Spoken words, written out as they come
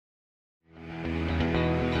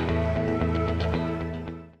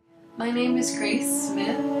My name is Grace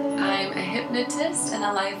Smith. I'm a hypnotist and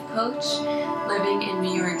a life coach living in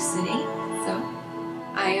New York City. So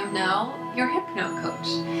I am now your hypno coach.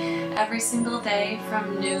 Every single day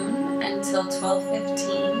from noon until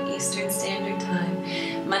 12:15 Eastern Standard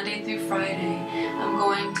Time, Monday through Friday, I'm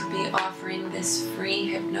going to be offering this free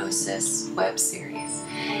hypnosis web series.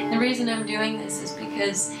 The reason I'm doing this is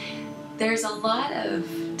because there's a lot of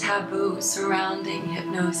taboo surrounding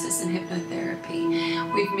hypnosis and hypnotherapy.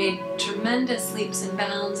 We've made tremendous leaps and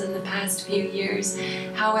bounds in the past few years.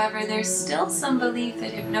 However, there's still some belief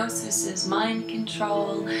that hypnosis is mind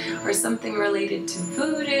control or something related to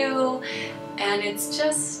voodoo, and it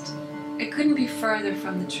couldn't be further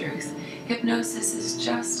from the truth. Hypnosis is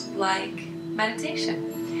just like meditation.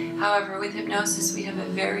 However, with hypnosis, we have a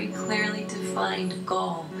very clearly defined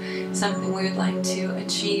goal, something we would like to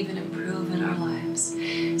achieve and improve in our lives.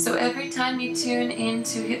 So every time you tune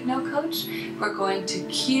into Hypno Coach, we're going to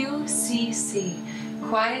QCC,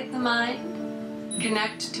 quiet the mind,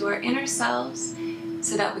 connect to our inner selves,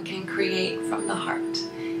 so that we can create from the heart.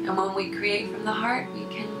 And when we create from the heart, we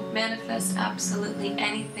can manifest absolutely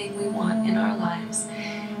anything we want in our lives.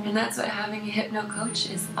 And that's what having a Hypno Coach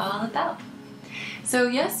is all about. So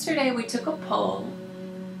yesterday we took a poll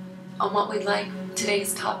on what we'd like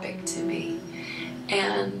today's topic to be,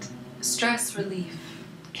 and stress relief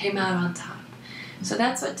came out on top. So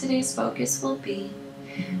that's what today's focus will be.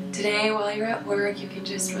 Today, while you're at work, you can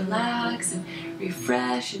just relax and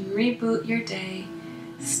refresh and reboot your day,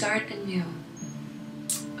 start anew.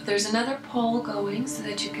 But there's another poll going so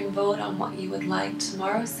that you can vote on what you would like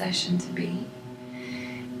tomorrow's session to be.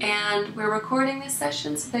 And we're recording this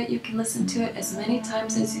session so that you can listen to it as many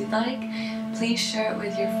times as you'd like. Please share it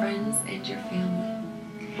with your friends and your family.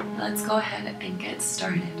 Now let's go ahead and get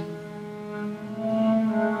started.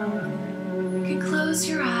 You can close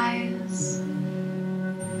your eyes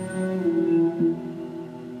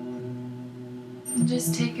and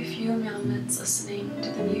just take a few moments listening to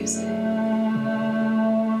the music,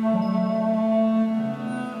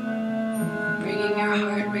 bringing your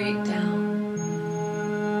heart rate down.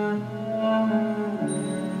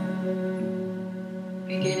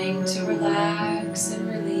 Beginning to relax and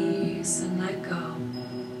release and let go.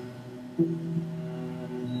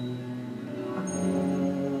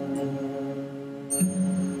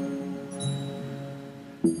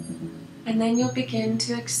 And then you'll begin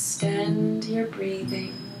to extend your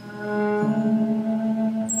breathing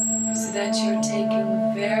so that you're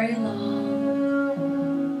taking very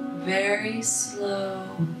long, very slow,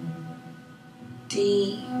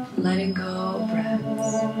 deep, letting go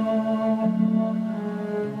breaths.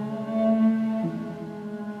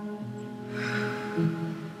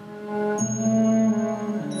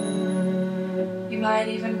 You might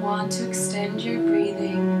even want to extend your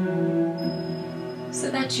breathing so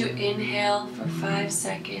that you inhale for 5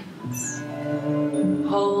 seconds,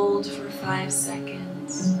 hold for 5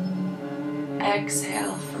 seconds,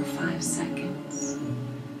 exhale for 5 seconds,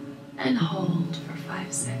 and hold for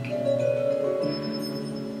 5 seconds.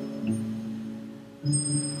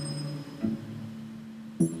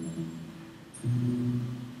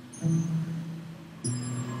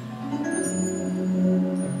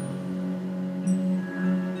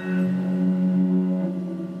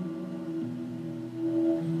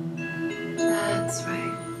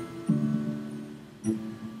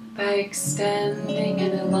 By extending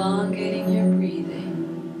and elongating your breathing,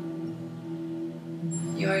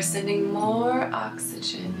 you are sending more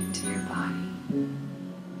oxygen into your body,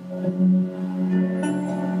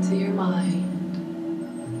 to your mind,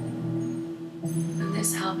 and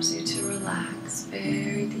this helps you to relax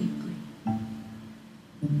very deeply.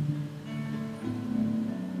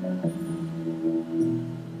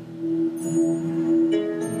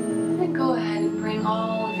 And go ahead and bring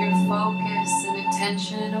all of your focus and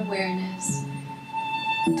attention and awareness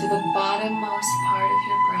to the bottommost part of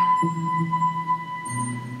your breath.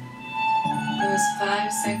 Those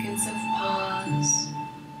 5 seconds of pause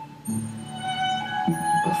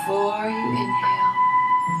before you inhale,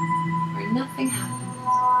 where nothing happens.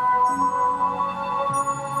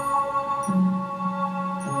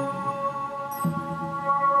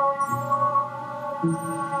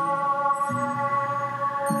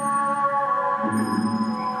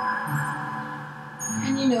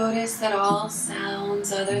 And you notice that all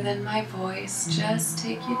sounds other than my voice just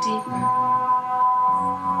take you deeper.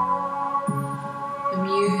 The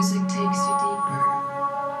music takes you deeper.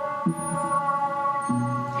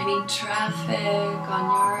 Any traffic on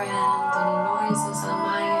your end, any noises on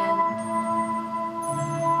my end,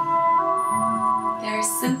 they're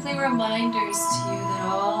simply reminders to you that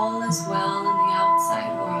all is well in the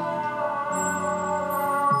outside world.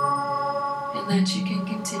 that you can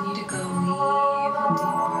continue to go even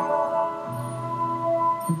deeper.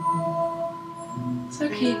 So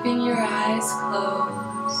keeping your eyes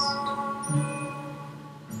closed,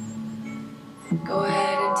 go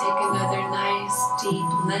ahead and take another nice, deep,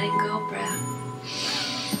 letting go breath.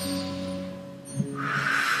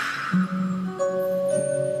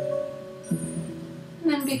 And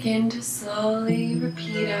then begin to slowly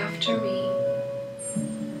repeat after me,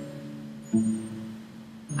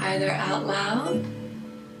 either out loud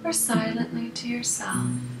or silently to yourself.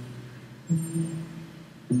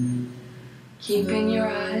 Keeping your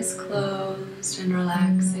eyes closed and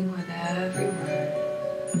relaxing with every word.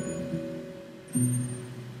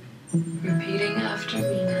 Repeating after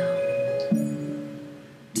me now.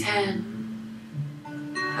 10.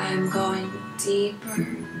 I am going deeper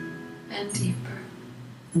and deeper.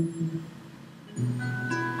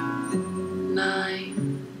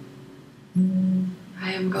 9.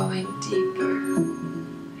 I am going deeper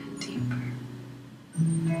and deeper.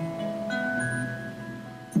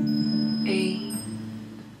 8.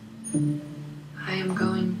 I am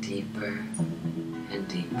going deeper and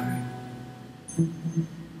deeper.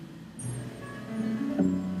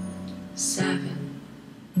 7.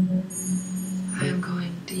 I am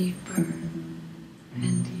going deeper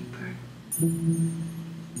and deeper.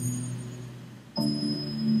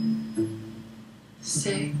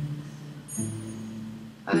 6.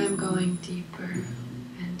 I am going deeper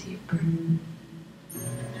and deeper.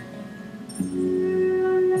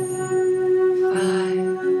 5. I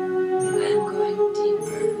am going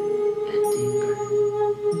deeper and deeper.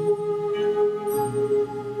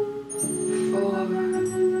 4.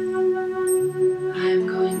 I am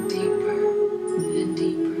going deeper and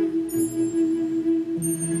deeper.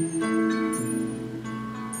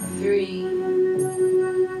 3.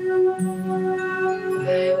 I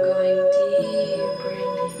am going deeper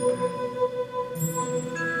and deeper.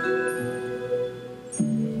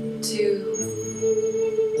 2.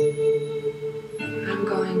 I'm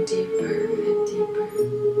going deeper and deeper.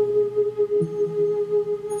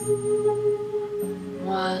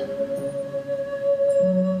 1.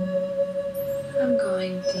 I'm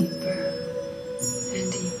going deeper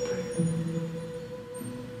and deeper.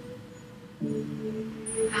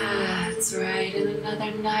 That's right, and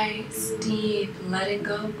another nice, deep, letting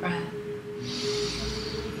go breath.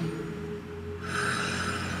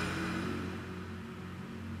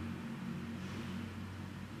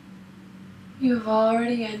 You have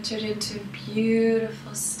already entered into a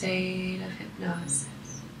beautiful state of hypnosis.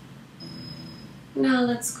 Now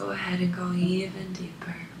let's go ahead and go even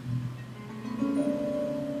deeper.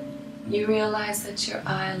 You realize that your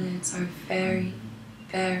eyelids are very,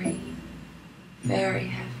 very, very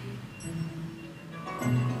heavy.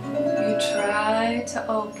 You try to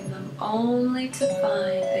open them only to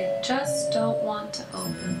find they just don't want to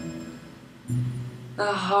open.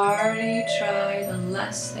 The harder you try, the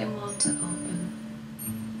less they want to open.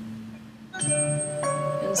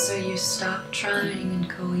 And so you stop trying and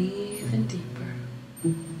go even deeper.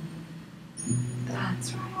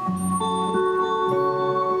 That's right.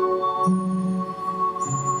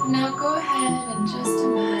 Now go ahead and just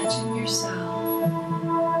imagine yourself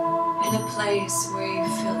in a place where you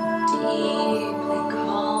feel deeply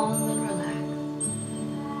calm and relaxed.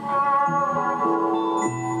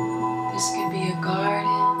 This could be a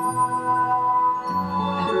garden,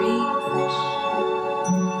 a beach,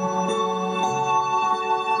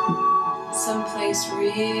 someplace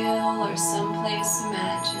real or someplace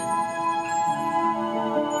imagined.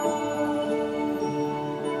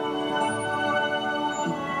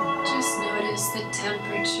 Just notice the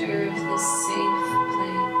temperature of this safe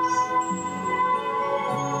place.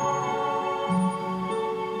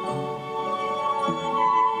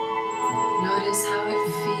 Notice how it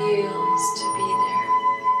feels to be there.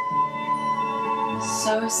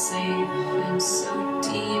 So safe and so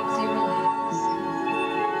deeply relaxed.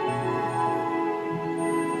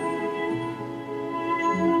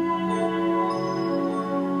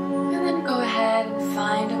 And then go ahead and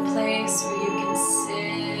find a place where you can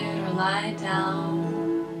sit or lie down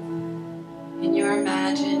in your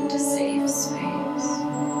imagined safe space.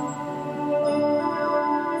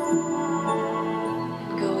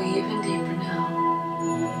 And go even deeper now.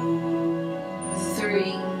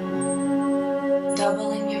 3.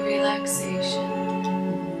 Doubling your relaxation.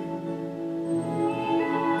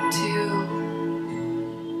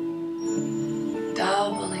 2.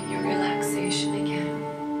 Doubling your relaxation again.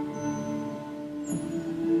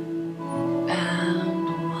 And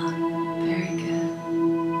 1. Very good.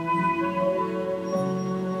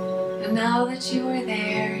 And now that you are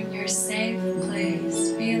there in your safe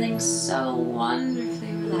place, feeling so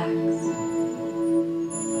wonderfully relaxed,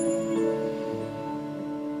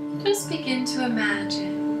 begin to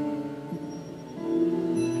imagine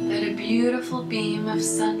that a beautiful beam of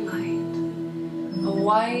sunlight, a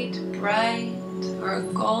white, bright, or a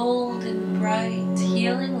golden, bright,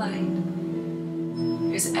 healing light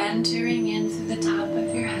is entering in through the top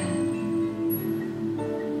of your head,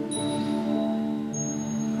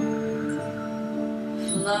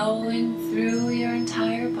 flowing through your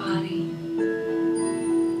entire body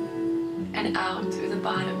and out through the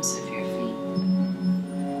bottoms of your feet.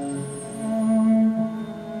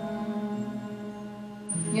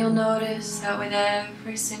 You'll notice that with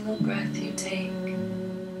every single breath you take,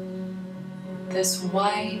 this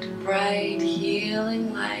white, bright,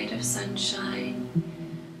 healing light of sunshine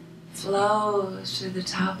flows through the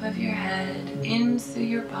top of your head, in through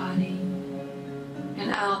your body,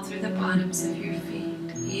 and out through the bottoms of your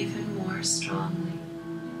feet even more strongly.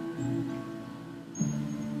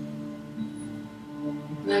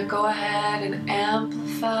 Now go ahead and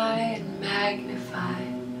amplify and magnify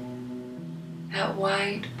that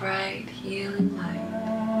white, bright, healing light.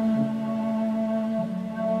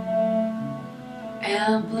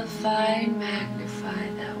 Amplify and magnify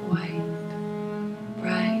that white,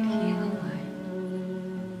 bright, healing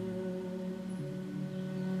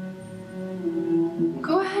light.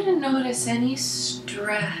 Go ahead and notice any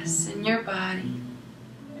stress in your body.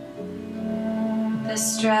 The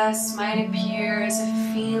stress might appear as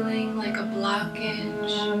a feeling like a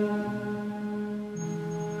blockage,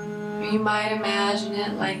 or you might imagine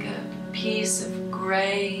it like a piece of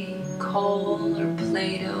gray coal or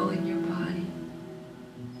Play-Doh in your body.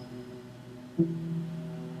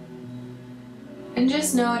 And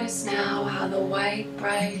just notice now how the white,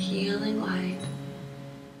 bright, healing light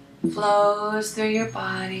flows through your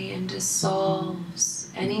body and dissolves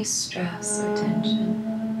any stress or tension.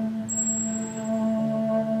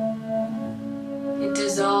 It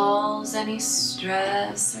dissolves any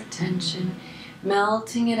stress or tension,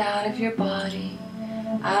 melting it out of your body,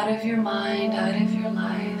 out of your mind, out of your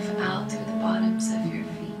life, out through the bottoms of your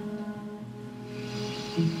feet.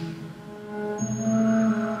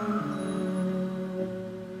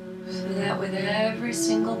 So that with every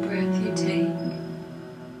single breath you take,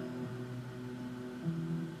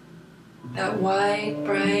 that white,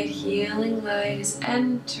 bright, healing light is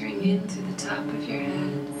entering in through the top of your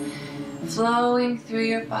head, flowing through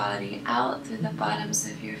your body, out through the bottoms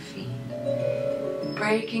of your feet,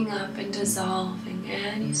 breaking up and dissolving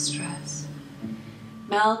any stress,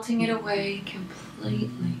 melting it away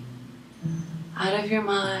completely out of your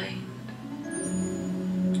mind,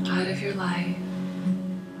 out of your life,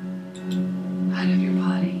 out of your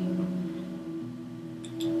body.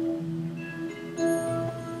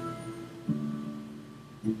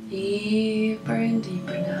 Deeper and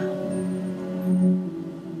deeper now,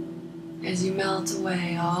 as you melt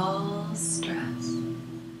away all stress,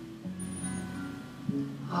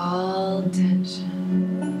 all tension,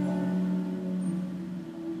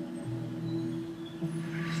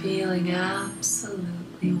 feeling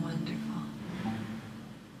absolutely wonderful.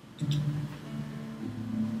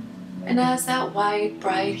 And as that white,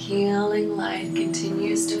 bright, healing light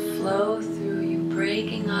continues to flow through you,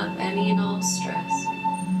 breaking up any and all stress,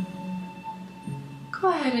 go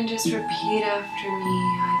ahead and just repeat after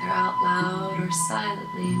me, either out loud or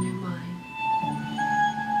silently in your mind.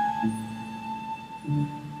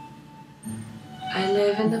 I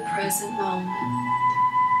live in the present moment.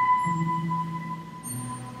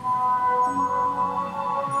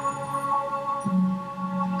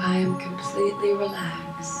 I am completely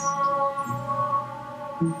relaxed.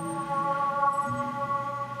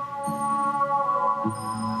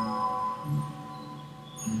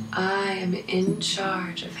 I am in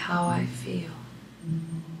charge of how I feel.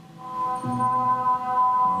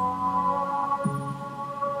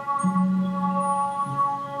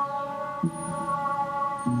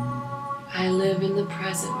 I live in the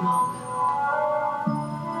present moment.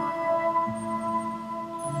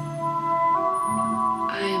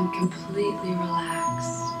 I am completely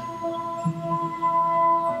relaxed.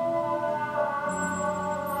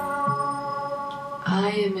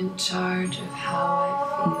 I am in charge of how I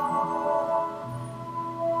feel.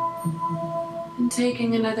 And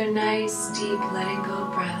taking another nice, deep, letting go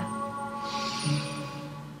breath.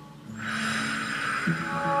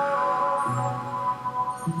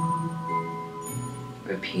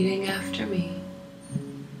 Repeating after me.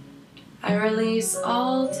 I release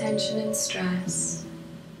all tension and stress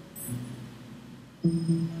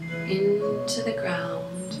into the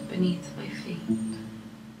ground beneath my feet.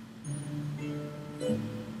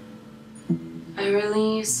 I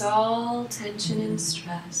release all tension and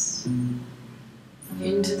stress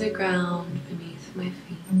into the ground beneath my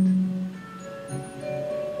feet.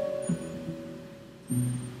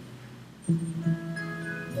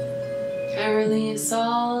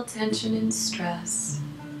 physical tension and stress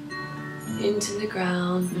into the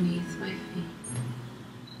ground beneath my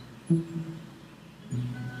feet.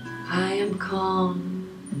 I am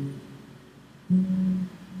calm.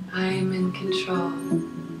 I am in control.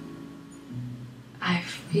 I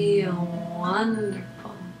feel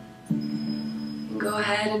wonderful. And go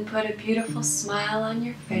ahead and put a beautiful smile on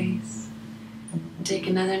your face. Take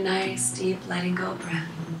another nice, deep, letting go breath.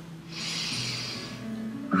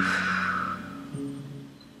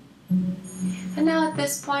 And now at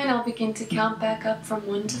this point, I'll begin to count back up from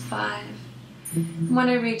 1 to 5. And when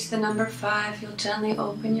I reach the number 5, you'll gently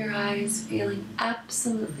open your eyes, feeling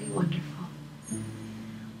absolutely wonderful.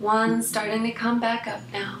 1, starting to come back up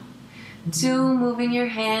now. 2, moving your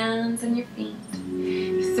hands and your feet.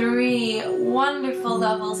 3, wonderful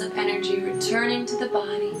levels of energy returning to the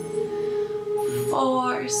body.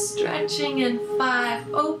 4, stretching, and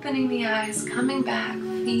 5, opening the eyes, coming back,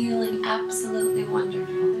 feeling absolutely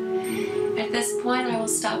wonderful. At this point, I will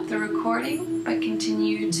stop the recording, but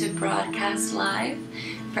continue to broadcast live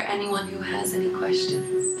for anyone who has any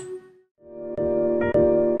questions.